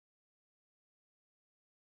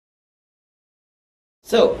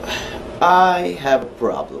So, I have a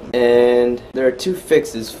problem, and there are two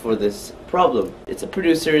fixes for this problem. It's a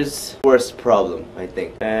producer's worst problem, I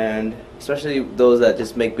think, and especially those that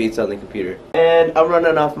just make beats on the computer. And I'm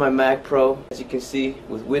running off my Mac Pro, as you can see,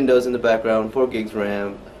 with Windows in the background, 4 gigs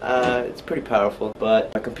RAM. It's pretty powerful,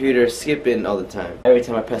 but my computer is skipping all the time every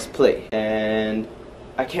time I press play, and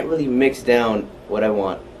I can't really mix down what I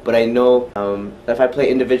want. But I know if I play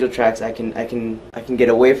individual tracks, I can get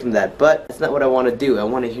away from that. But that's not what I want to do. I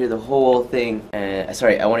want to hear the whole thing.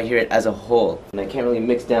 Sorry, I want to hear it as a whole, and I can't really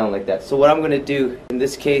mix down like that. So what I'm gonna do in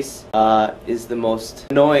this case is the most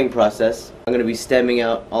annoying process. I'm gonna be stemming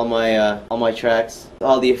out all my tracks,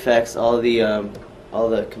 all the effects, all the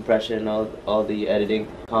compression, all the editing,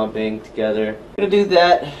 comping together. I'm gonna do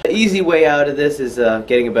that. The easy way out of this is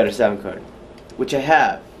getting a better sound card, which I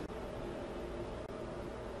have.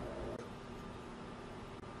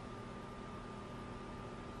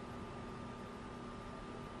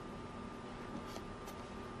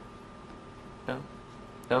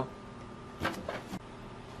 No?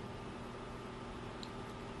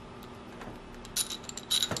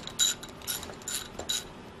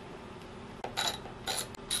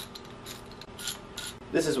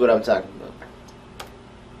 This is what I'm talking about.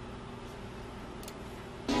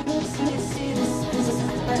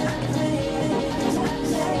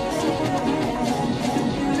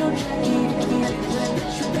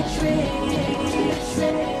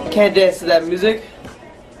 Can't dance to that music.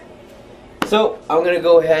 So I'm gonna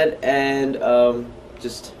go ahead and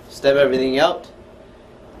just stem everything out,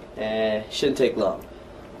 and shouldn't take long.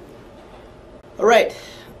 Alright,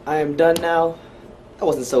 I am done now. That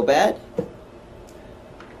wasn't so bad.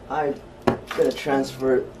 I'm gonna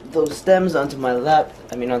transfer those stems onto my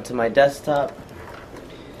onto my desktop,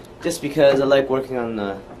 just because I like working on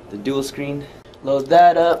the dual screen. Load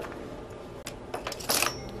that up.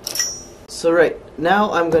 So right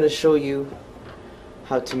now I'm gonna show you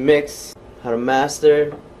how to mix, how to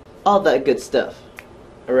master, all that good stuff.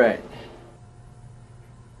 Alright,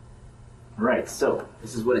 so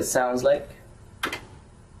this is what it sounds like.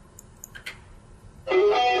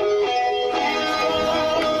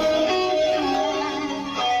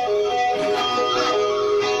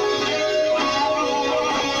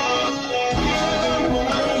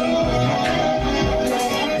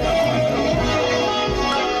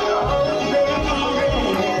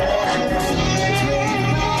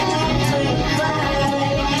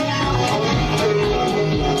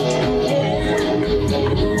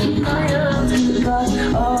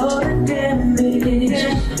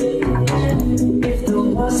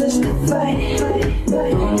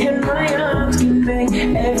 In my arms can make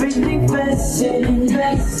everything fascinating.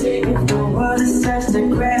 If the world starts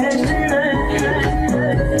to crash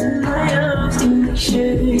tonight, my arms can make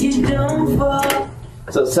sure you don't fall.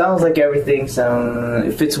 So it sounds like everything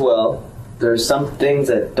it fits well. There are some things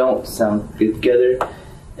that don't sound good together,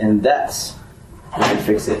 and that's where I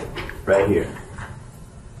fix it right here.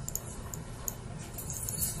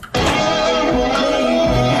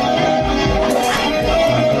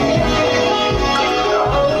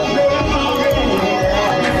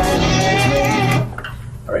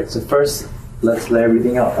 So first, let's lay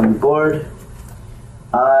everything out on the board.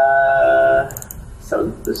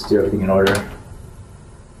 So let's do everything in order.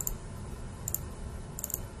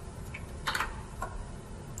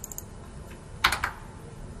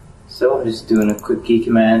 So I'm just doing a quick key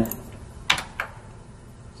command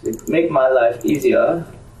to make my life easier.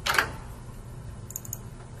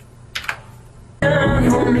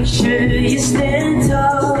 Make sure you stand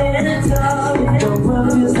tall, the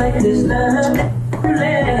world feels like there's nothing.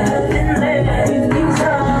 If these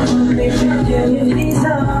arms, make sure if these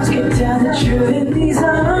arms get down the truth, if these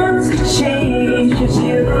arms change your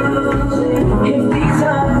view, if these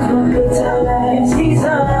arms won't be to life, these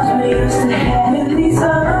arms we used to have, if these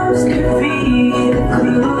arms could be the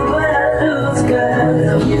clue, what I lose,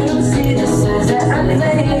 girl. You don't see the signs that I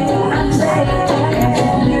play,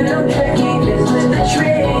 and you don't track this with the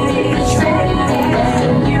trade.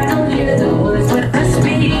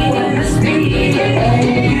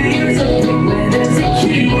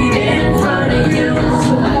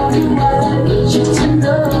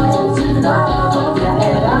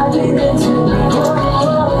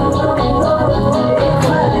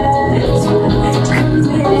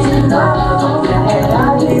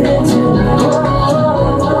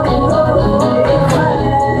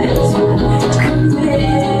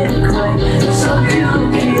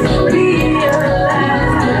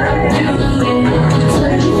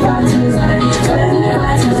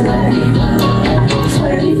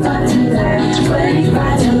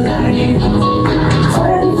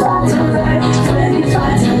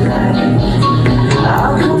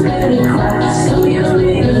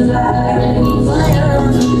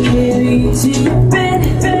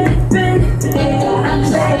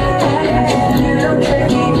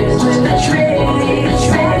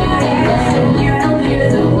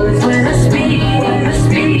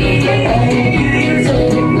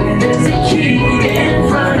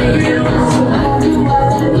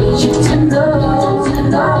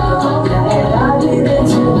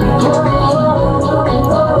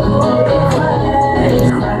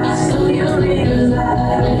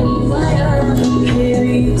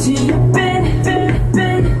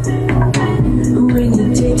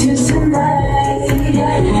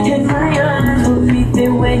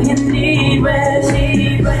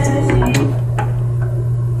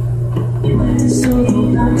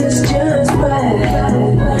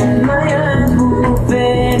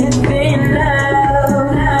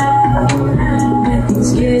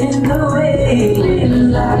 in the way.